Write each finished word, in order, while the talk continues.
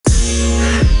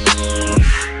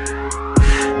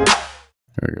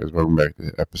Alright guys, welcome back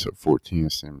to episode 14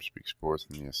 of Sam Speak Sports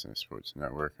on the Sports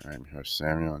Network. I'm your host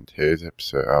Samuel. In today's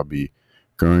episode, I'll be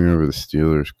going over the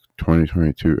Steelers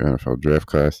 2022 NFL draft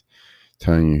class,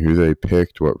 telling you who they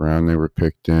picked, what round they were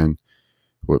picked in,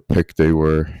 what pick they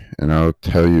were, and I'll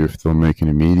tell you if they'll make an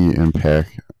immediate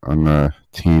impact on the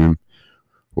team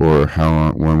or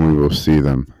when we will see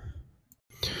them.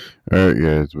 Alright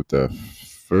guys,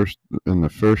 in the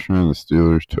first round, the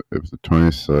Steelers took, it was the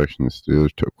 20th selection, the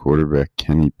Steelers took quarterback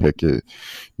Kenny Pickett,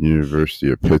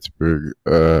 University of Pittsburgh.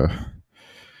 I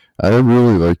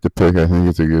really like the pick. I think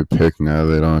it's a good pick. Now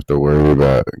they don't have to worry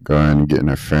about going and getting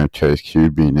a franchise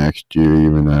QB next year,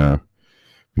 even though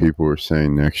people were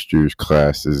saying next year's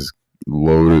class is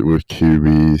loaded with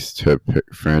QBs to pick,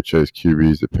 franchise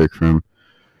QBs to pick from.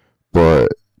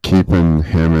 But keeping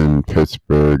him in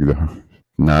Pittsburgh,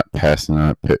 not passing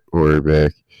on a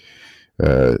quarterback,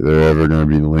 they're ever going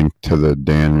to be linked to the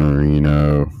Dan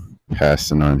Marino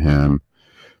passing on him.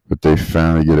 But they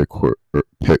finally get a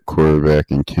pick quarterback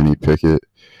in Kenny Pickett.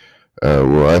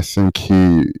 I think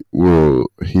he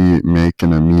make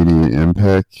an immediate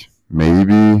impact?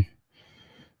 Maybe.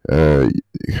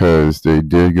 Because they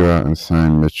did go out and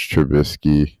sign Mitch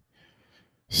Trubisky.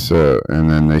 And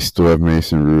then they still have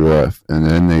Mason Rudolph, and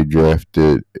then they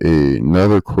drafted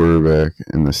another quarterback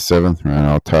in the 7th round.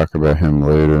 I'll talk about him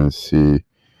later and see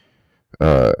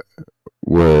if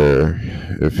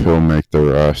he'll make the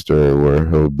roster, where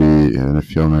he'll be, and if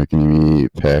he'll make an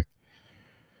immediate pick.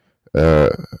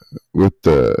 But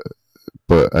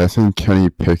I think Kenny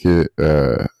Pickett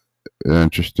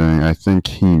interesting. I think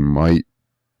he might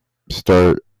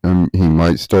start.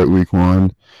 Week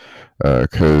 1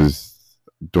 because.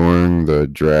 During the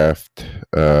draft,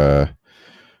 I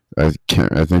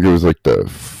think it was like the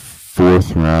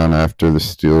 4th round after the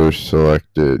Steelers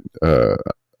selected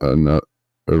another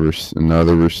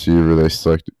receiver. They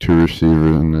selected 2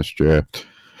 receivers in this draft.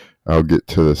 I'll get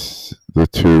to the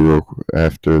 2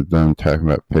 after them talking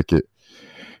about Pickett.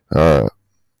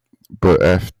 But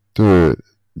after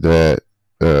that,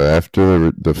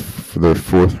 after the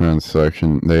 4th round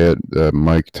selection, they had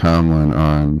Mike Tomlin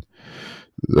on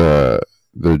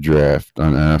the draft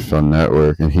on NFL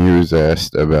Network, and he was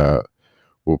asked about,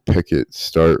 will Pickett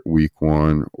start week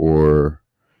 1 or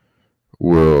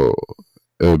will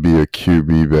it be a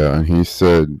QB battle? And he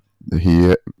said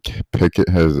Pickett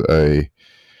has a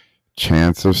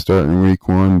chance of starting week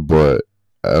 1, but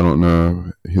I don't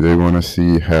know. They want to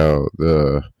see how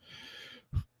the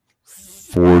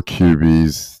 4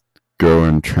 QBs go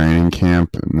in training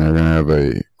camp, and they're going to have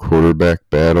a quarterback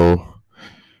battle.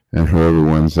 And whoever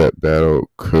wins that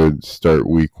battle could start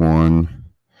week 1.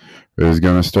 Or is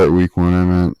going to start week 1, I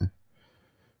meant.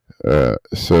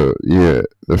 So, yeah,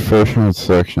 the first round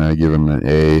selection, I give him an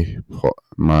A-.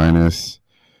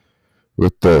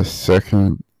 With the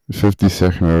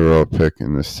 52nd overall pick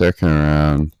in the 2nd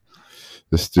round,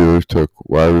 the Steelers took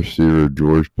wide receiver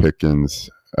George Pickens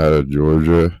out of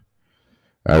Georgia.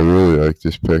 I really like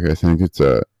this pick. I think it's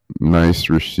a nice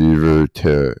receiver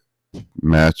to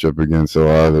match up against a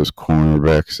lot of those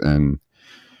cornerbacks and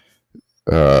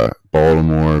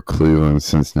Baltimore, Cleveland,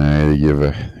 Cincinnati,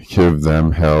 give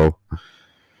them hell.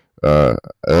 I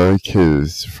like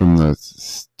from the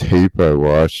tape I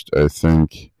watched, I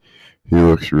think he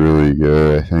looks really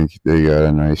good. I think they got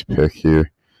a nice pick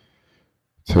here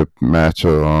to match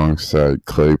alongside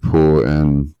Claypool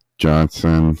and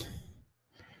Johnson.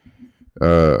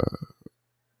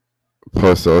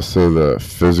 Plus, also the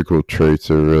physical traits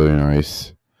are really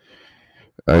nice.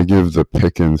 I give the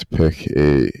Pickens pick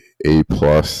a A+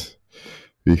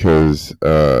 because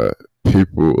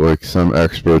people, like some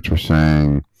experts were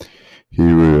saying, he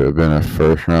would have been a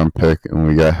 1st round pick, and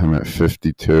we got him at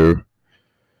 52.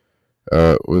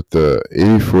 With the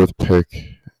 84th pick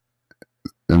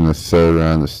in the 3rd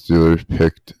round, the Steelers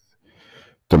picked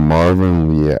DeMarvin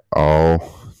Leal,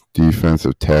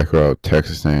 defensive tackle out of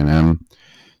Texas A&M.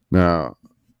 Now,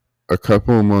 a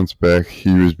couple of months back,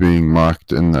 he was being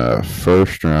mocked in the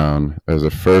 1st round as a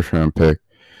 1st round pick,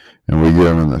 and we get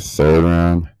him in the 3rd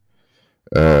round.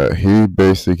 He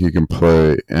basically can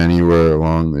play anywhere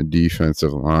along the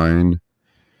defensive line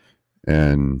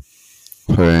and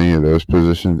play any of those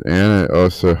positions, and it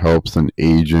also helps an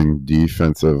aging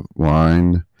defensive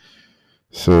line,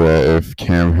 so that if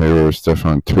Cam Hayward or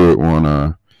Stephon Tuitt want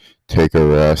to take a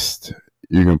rest,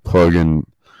 you can plug in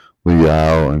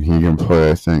Leal, and he can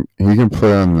play. I think he can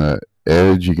play on the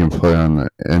edge. He can play on the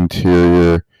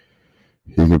interior.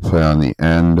 He can play on the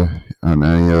end on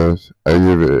any of those. I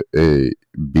give it a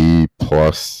B+.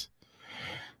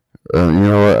 You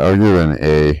know what? I'll give it an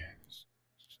A.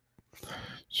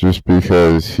 just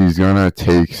because he's going to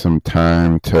take some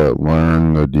time to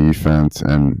learn the defense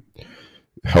and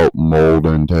help mold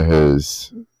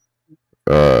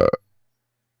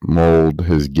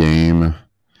his game,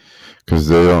 because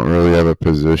they don't really have a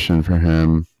position for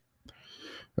him.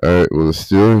 All right, well, the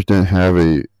Steelers didn't have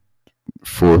a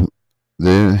fourth.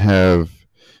 They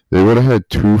would have had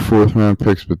 2 fourth-round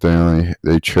picks, but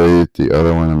they traded the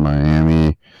other one in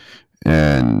Miami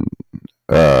and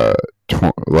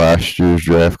last year's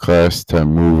draft class to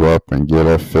move up and get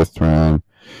a 5th-round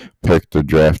pick to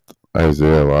draft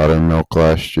Isaiah Loudermilk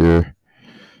last year.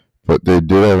 But they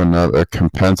did have another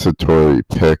compensatory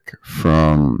pick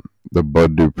from the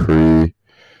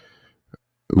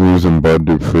losing Bud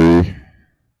Dupree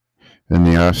in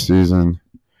the offseason.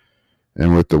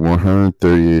 And with the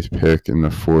 138th pick in the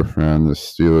 4th round, the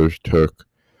Steelers took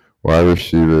wide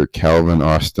receiver Calvin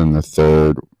Austin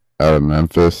III out of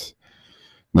Memphis.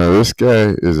 Now, this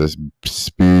guy is a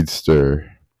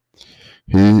speedster.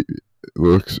 He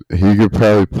could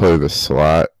probably play the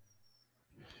slot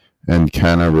and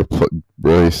kind of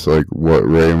replace like what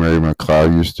Ray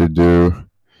McLeod used to do,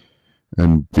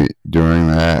 and doing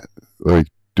that, like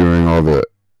doing all the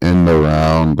in the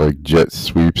round like jet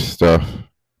sweep stuff.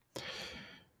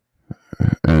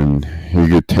 And he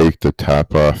could take the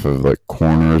top off of like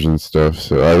corners and stuff.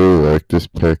 So I really like this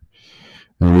pick.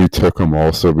 And we took him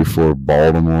also before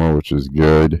Baltimore, which is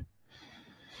good,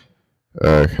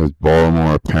 because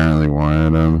Baltimore apparently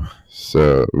wanted him.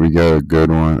 So we got a good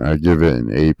one. I give it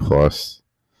an A+.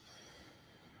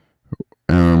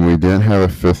 And we didn't have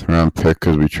a 5th-round pick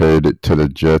because we traded it to the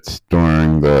Jets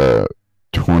during the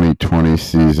 2020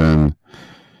 season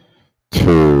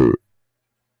to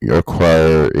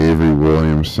acquire Avery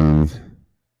Williamson.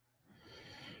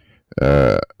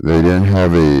 They didn't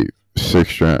have a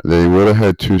 6th-round. They would have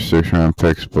had 2 6th-round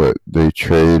picks, but they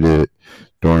traded it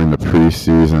during the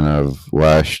preseason of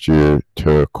last year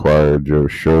to acquire Joe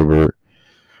Schobert.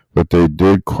 But they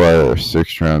did acquire a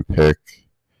 6th-round pick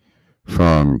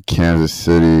from Kansas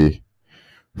City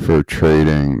for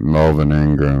trading Melvin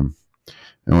Ingram.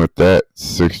 And with that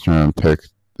 6th-round pick,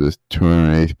 the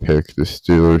 208th pick, the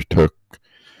Steelers took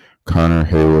Connor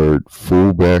Hayward,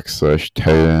 fullback / tight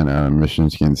end out of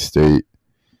Michigan State.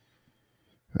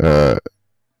 This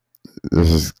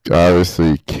is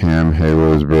obviously Cam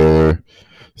Hayward's brother.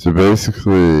 So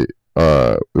basically,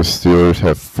 the Steelers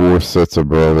have 4 sets of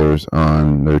brothers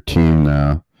on their team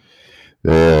now.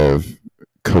 They have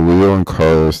Khalil and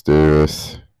Carlos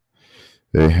Davis.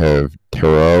 They have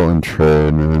Terrell and Trey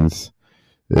Edmonds.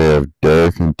 They have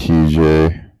Derek and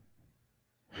TJ.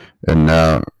 And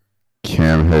now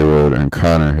Cam Hayward and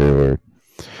Connor Hayward.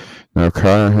 Now,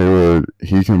 Connor Hayward,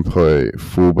 he can play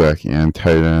fullback and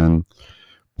tight end,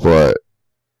 but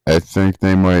I think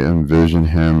they might envision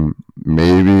him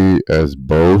maybe as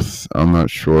both. I'm not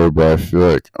sure, but I feel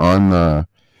like on the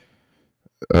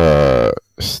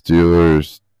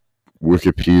Steelers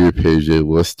Wikipedia page, they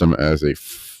list him as a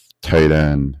tight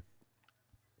end.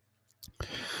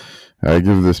 I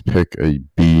give this pick a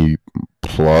B+,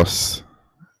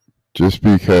 just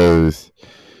because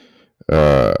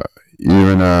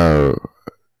even though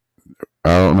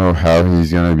I don't know how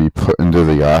he's going to be put into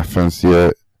the offense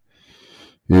yet,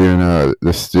 even though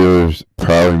the Steelers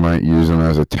probably might use him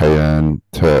as a tight end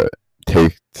to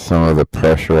take some of the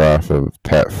pressure off of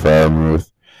Pat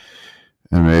Freiermuth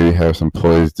and maybe have some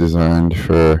plays designed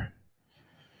for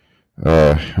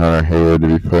Connor Hayward to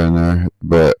be put in there.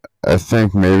 But I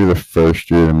think maybe the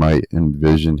first year they might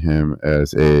envision him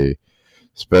as a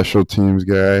special teams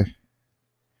guy.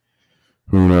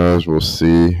 Who knows? We'll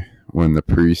see when the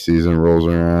preseason rolls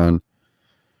around.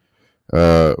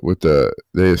 The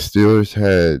Steelers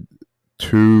had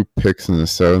 2 picks in the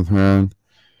 7th round.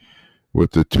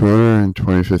 With the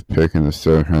 225th pick in the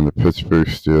 7th round, the Pittsburgh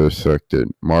Steelers selected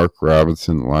Mark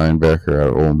Robinson, linebacker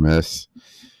out of Ole Miss.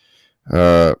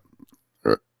 I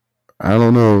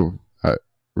don't know. I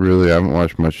haven't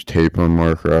watched much tape on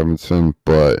Mark Robinson,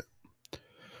 but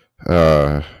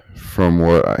from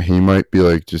what he might be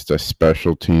like just a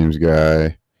special teams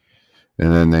guy,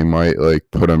 and then they might like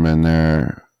put him in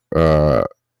there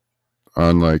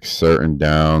on like certain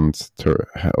downs to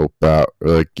help out, or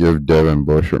like give Devin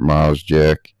Bush or Miles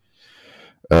Jack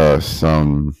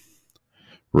some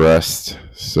rest.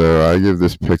 So I give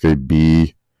this pick a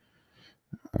B,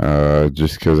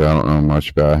 just because I don't know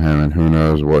much about him, and who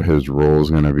knows what his role is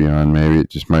going to be on. Maybe it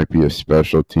just might be a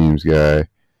special teams guy.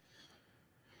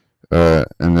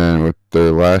 And then with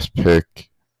their last pick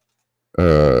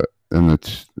in the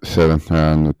 7th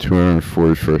round, the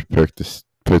 241st pick, the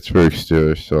Pittsburgh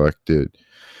Steelers selected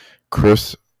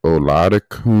Chris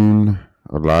Oladikin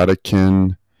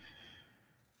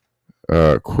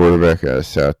quarterback out of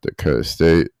South Dakota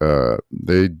State.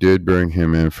 They did bring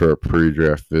him in for a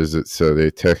pre-draft visit, so they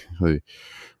technically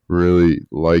really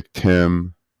liked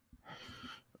him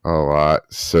a lot,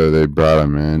 so they brought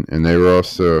him in. And they were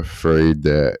also afraid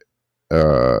that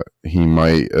he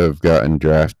might have gotten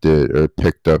drafted or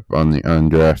picked up on the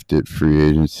undrafted free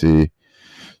agency,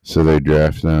 so they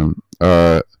drafted him.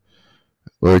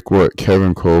 Like what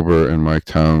Kevin Colbert and Mike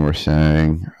Tomlin were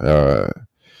saying,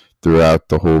 throughout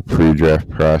the whole pre-draft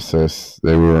process,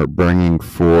 they were bringing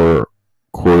 4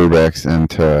 quarterbacks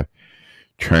into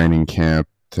training camp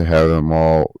to have them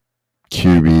all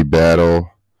QB battle.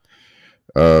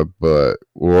 But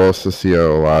we'll also see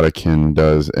how Lottekin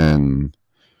does in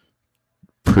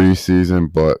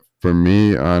preseason. But for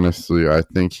me, honestly, I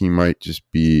think he might just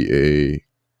be a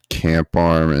camp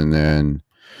arm and then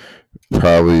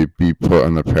probably be put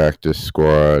on the practice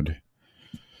squad.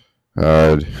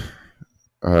 Or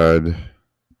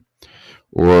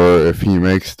if he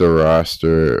makes the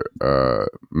roster,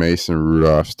 Mason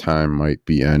Rudolph's time might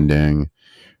be ending,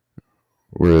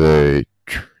 where they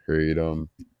trade him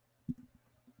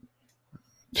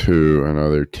to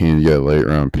another team to get a late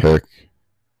round pick.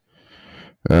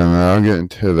 And I'll get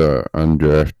into the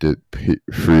undrafted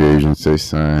free agents they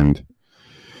signed.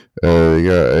 They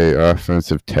got a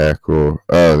offensive tackle.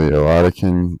 The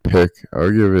Lottekin pick,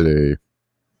 I'll give it a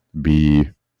B.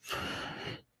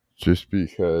 Just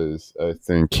because I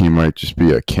think he might just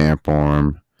be a camp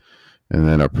arm and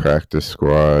then a practice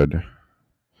squad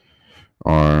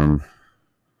arm.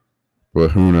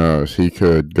 But who knows? He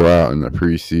could go out in the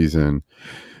preseason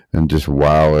and just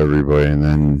wow everybody, and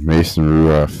then Mason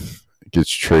Rudolph gets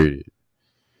traded.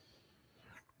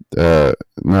 Now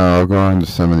I'll go on to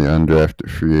some of the undrafted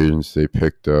free agents they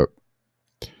picked up.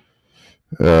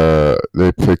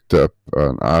 They picked up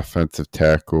an offensive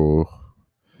tackle,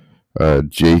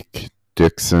 Jake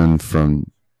Dixon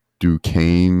from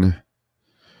Duquesne,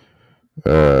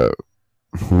 who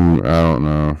I don't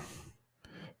know.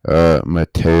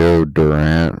 Mateo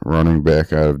Durant, running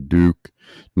back out of Duke.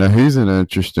 Now he's an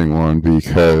interesting one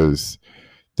because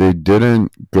they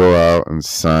didn't go out and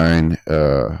sign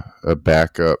a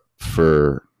backup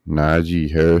for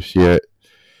Najee Harris yet.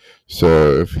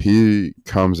 So if he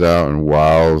comes out and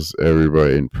wows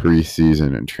everybody in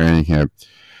preseason and training camp,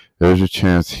 there's a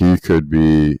chance he could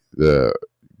be the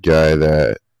guy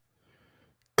that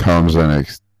comes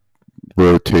and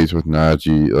rotates with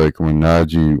Najee. Like when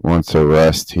Najee wants a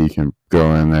rest, he can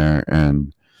go in there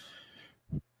and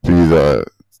be the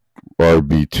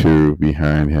RB2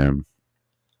 behind him.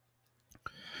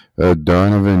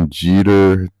 Donovan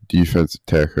Jeter, defensive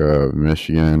tackle of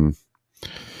Michigan.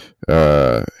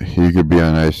 He could be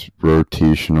a nice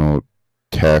rotational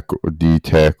D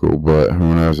tackle, but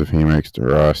who knows if he makes the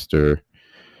roster.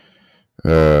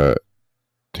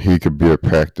 He could be a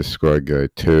practice squad guy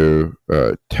too.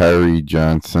 Tyree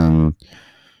Johnson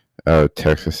out of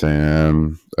Texas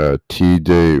A&M.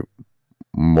 T.J.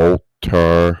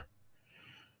 Moultrie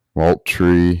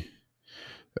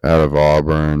out of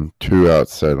Auburn. 2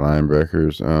 outside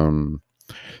linebackers.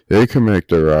 They could make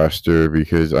the roster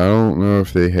because I don't know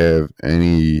if they have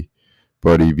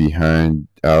anybody behind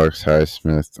Alex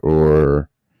Highsmith or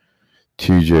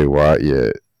T.J. Watt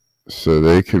yet. So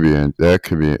they could be in. That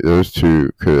could be. Those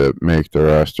 2 could make the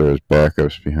roster as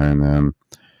backups behind them.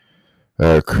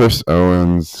 Chris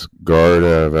Owens, guard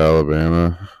out of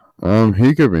Alabama.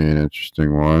 He could be an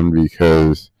interesting one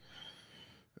because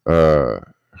who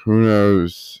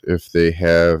knows if they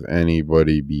have any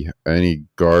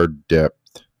guard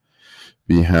depth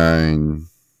behind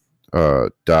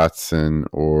Dotson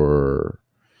or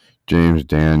James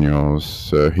Daniels.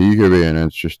 So he could be an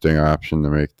interesting option to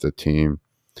make the team.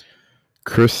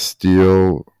 Chris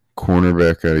Steele,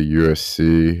 cornerback out of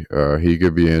USC. He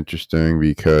could be interesting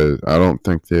because I don't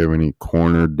think they have any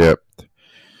corner depth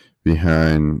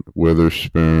behind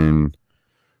Witherspoon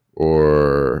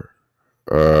or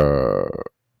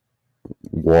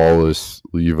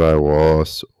Levi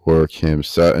Wallace, or Cam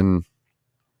Sutton.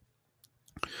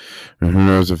 And who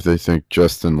knows if they think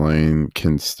Justin Lane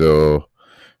can still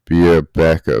be a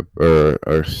backup or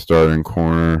a starting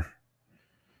corner.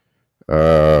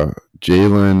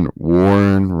 Jalen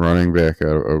Warren, running back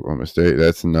out of Oklahoma State.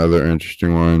 That's another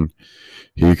interesting one.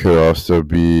 He could also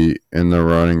be in the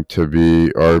running to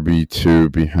be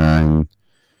RB2 behind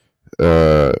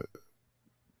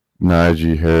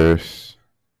Najee Harris.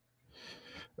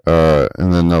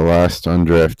 And then the last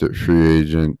undrafted free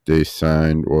agent they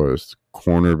signed was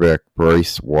cornerback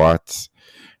Bryce Watts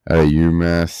out of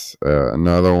UMass.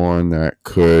 Another one that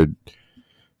could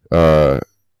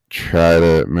try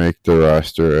to make the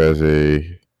roster as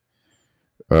a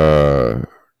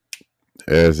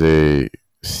as a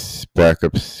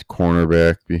backup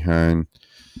cornerback behind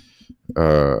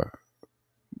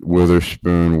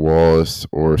Witherspoon, Wallace,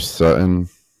 or Sutton.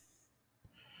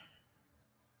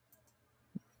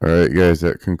 All right, guys,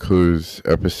 that concludes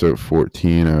episode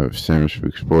 14 of Sam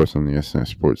Speaks Sports on the SNS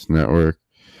Sports Network.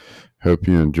 Hope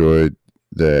you enjoyed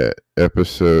that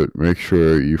episode. Make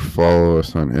sure you follow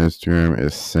us on Instagram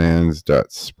at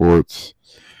sans.sports.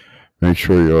 Make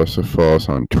sure you also follow us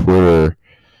on Twitter.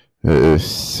 It is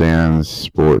Sans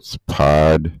Sports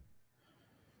Pod.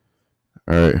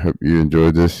 All right, hope you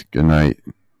enjoyed this. Good night.